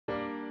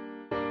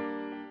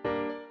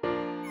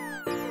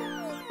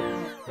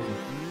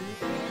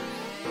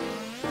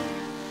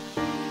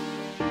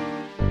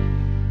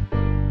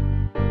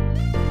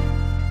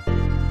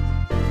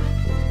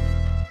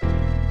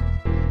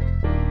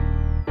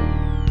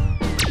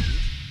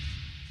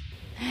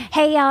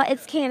Hey y'all,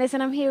 it's Candace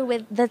and I'm here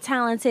with the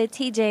talented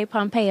TJ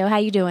POMPEO. How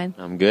you doing?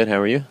 I'm good. How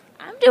are you?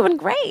 I'm doing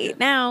great.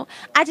 Now,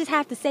 I just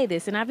have to say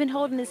this, and I've been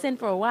holding this in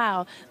for a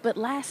while, but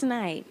last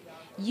night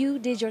you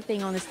did your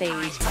thing on the stage.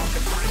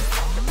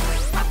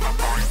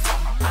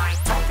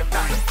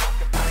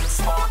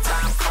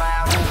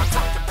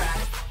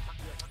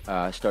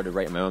 I started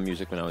writing my own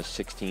music when I was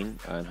 16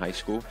 in high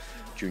school,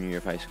 junior year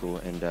of high school,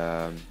 and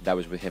that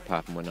was with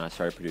hip-hop and whatnot. I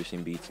started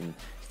producing beats and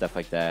stuff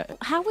like that.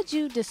 How would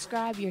you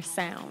describe your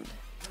sound?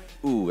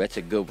 Ooh, that's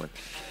a good one.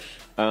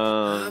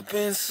 I've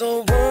been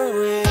so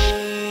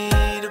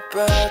worried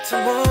about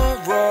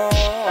tomorrow.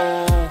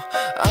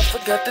 I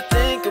forgot to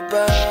think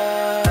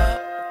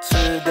about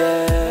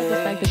today. The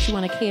fact that you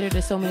want to cater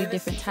to so many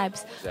different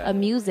types of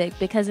music,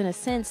 because in a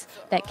sense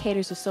that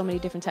caters to so many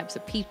different types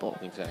of people.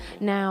 Exactly.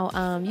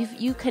 Now,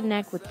 you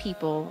connect with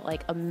people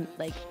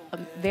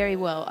very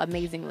well,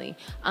 amazingly.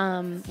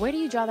 Where do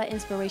you draw that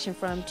inspiration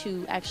from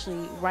to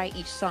actually write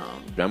each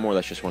song? I more or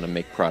less just want to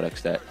make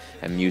products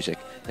and music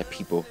that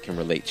people can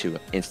relate to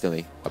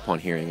instantly upon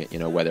hearing it. You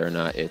know, whether or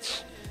not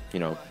it's,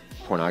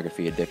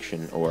 pornography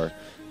addiction or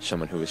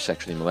someone who was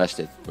sexually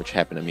molested, which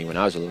happened to me when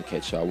I was a little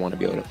kid. So I want to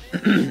be able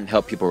to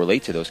help people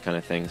relate to those kind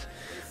of things.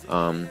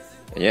 And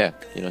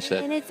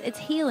it's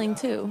healing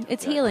too.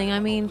 It's healing. I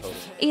mean,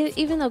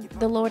 even though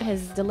the Lord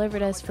has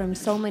delivered us from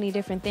so many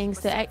different things,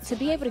 to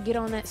be able to get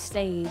on that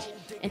stage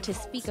and to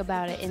speak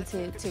about it and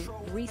to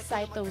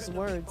recite those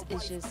words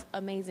is just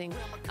amazing.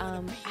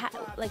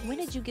 When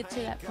did you get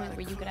to that point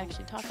where you could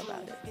actually talk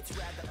about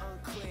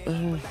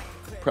it?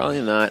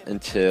 Probably not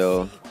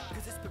until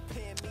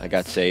I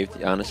got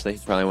saved, honestly.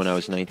 Probably when I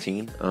was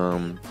 19, which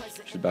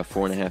was about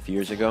 4.5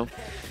 years ago.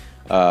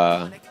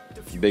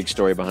 Big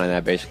story behind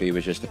that, basically,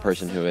 was just the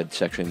person who had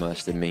sexually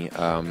molested me.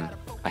 I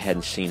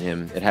hadn't seen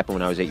him. It happened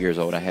when I was 8 years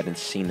old. I hadn't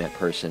seen that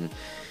person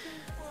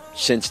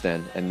since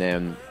then. And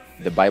then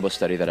the Bible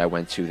study that I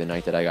went to the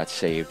night that I got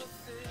saved,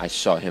 I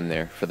saw him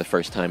there for the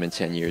first time in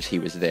 10 years. He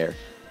was there.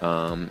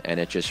 And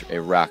it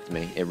rocked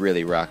me. It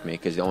really rocked me,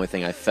 because the only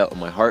thing I felt in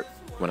my heart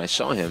when I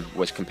saw him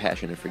was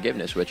compassion and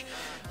forgiveness, which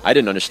I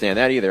didn't understand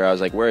that either. I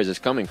was like, where is this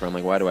coming from?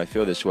 Like, why do I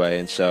feel this way?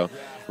 And so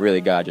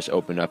really God just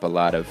opened up a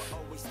lot of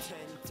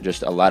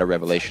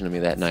revelation to me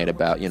that night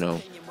about,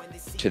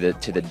 to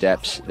the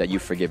depths that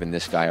you've forgiven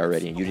this guy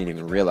already, and you didn't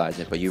even realize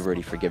it, but you've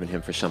already forgiven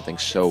him for something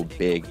so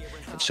big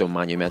and so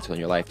monumental in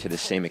your life. To the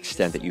same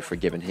extent that you've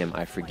forgiven him,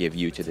 I forgive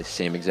you to the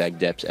same exact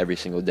depths every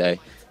single day.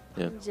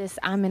 Yeah.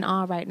 I'm in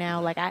awe right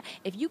now.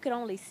 If you could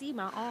only see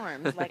my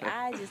arms,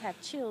 I just have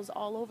chills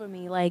all over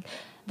me.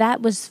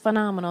 That was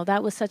phenomenal.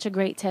 That was such a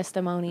great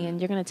testimony,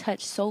 and you're going to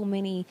touch so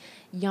many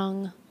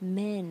young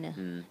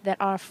men that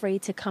are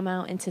afraid to come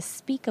out and to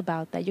speak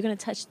about that. You're going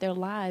to touch their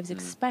lives,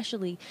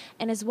 especially,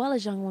 and as well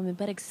as young women,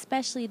 but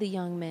especially the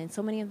young men.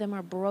 So many of them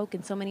are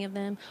broken. So many of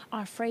them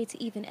are afraid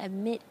to even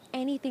admit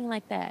anything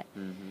like that.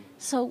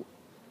 So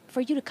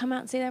for you to come out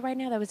and say that right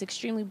now, that was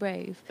extremely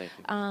brave. Thank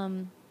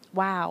you.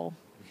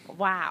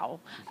 Wow.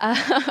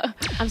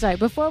 I'm sorry.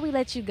 Before we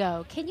let you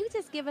go, can you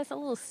just give us a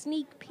little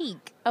sneak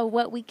peek of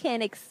what we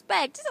can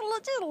expect? Just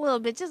a little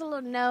bit, just a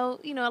little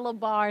note, a little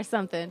bar or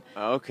something.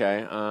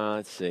 Okay.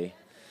 Let's see.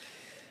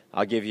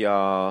 I'll give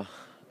y'all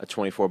a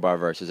 24-bar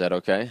verse. Is that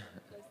okay?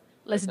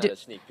 Let's That's do. not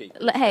a sneak peek.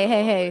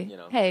 Hey. It's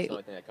the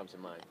only thing that comes to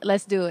mind.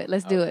 Let's do it.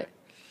 Let's do it.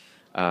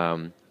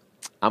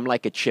 I'm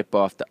like a chip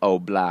off the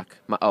old block.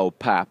 My old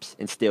pops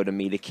instilled in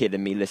me, the kid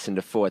in me, listen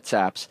to Four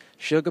Tops.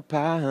 Sugar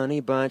pie,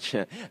 honey bunch.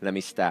 Let me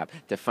stop.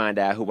 To find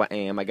out who I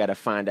am, I gotta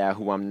find out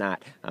who I'm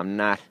not. I'm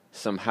not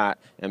some hot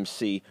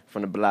MC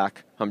from the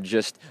block. I'm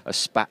just a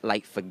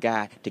spotlight for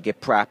God to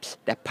get props.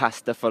 That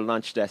pasta for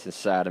lunch, that's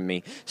inside of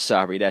me.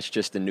 Sorry, that's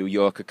just a New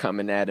Yorker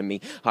coming at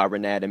me. Our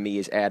anatomy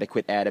is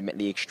adequate,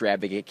 adamantly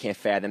extravagant. Can't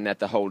fathom that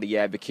the holy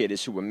advocate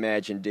is who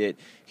imagined it.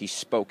 He's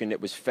spoken, it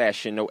was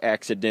fashion, no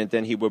accident.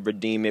 Then he will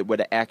redeem it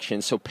with an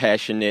action so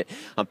passionate.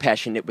 I'm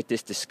passionate with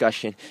this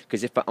discussion,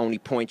 because if I only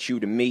point you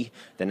to me,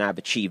 then I've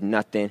achieved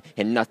nothing,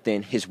 and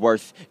nothing is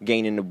worth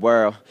gaining the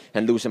world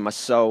and losing my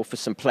soul for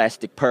some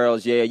plastic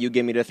pearls. Yeah, you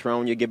give me the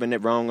throne, you're giving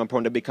it wrong. I'm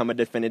prone to become a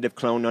definitive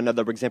clone.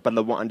 Another example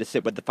of wanting to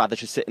sit where the father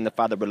should sit and the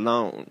father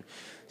alone.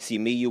 See,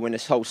 me, you, and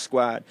this whole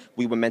squad,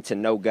 we were meant to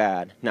know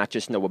God, not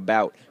just know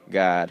about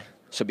God.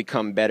 So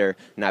become better,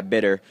 not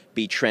bitter.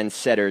 Be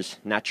trendsetters,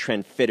 not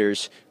trend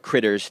fitters.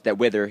 Critters that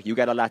wither. You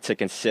got a lot to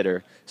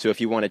consider. So if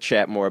you want to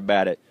chat more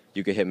about it,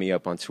 you can hit me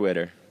up on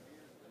Twitter.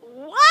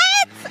 What?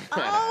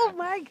 Oh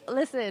my!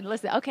 Listen.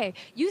 Okay,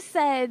 you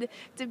said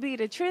to be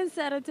the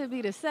trendsetter, to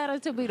be the setter,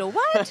 to be the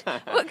what?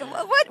 What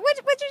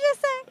you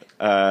just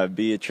say?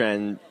 Be a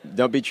trend.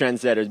 Don't be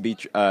trendsetters. Be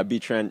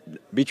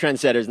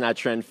trendsetters, not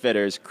trend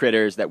fitters.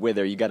 Critters that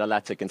wither. You got a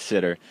lot to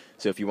consider.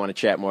 So if you want to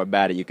chat more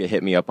about it, you can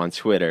hit me up on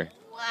Twitter.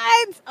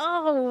 What?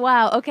 Oh,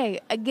 wow. Okay,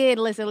 again,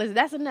 listen.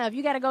 That's enough.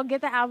 You got to go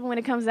get the album when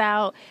it comes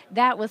out.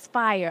 That was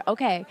fire.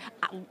 Okay,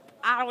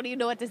 I don't even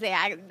know what to say.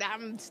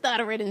 I'm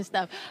stuttering and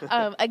stuff.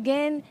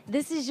 Again,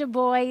 this is your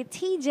boy,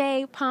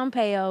 TJ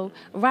Pompeo,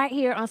 right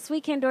here on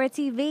Sweet Candor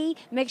TV.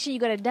 Make sure you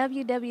go to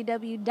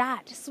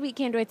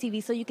www.sweetcandor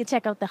TV so you can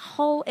check out the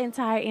whole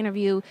entire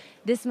interview.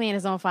 This man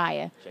is on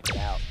fire. Check it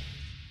out.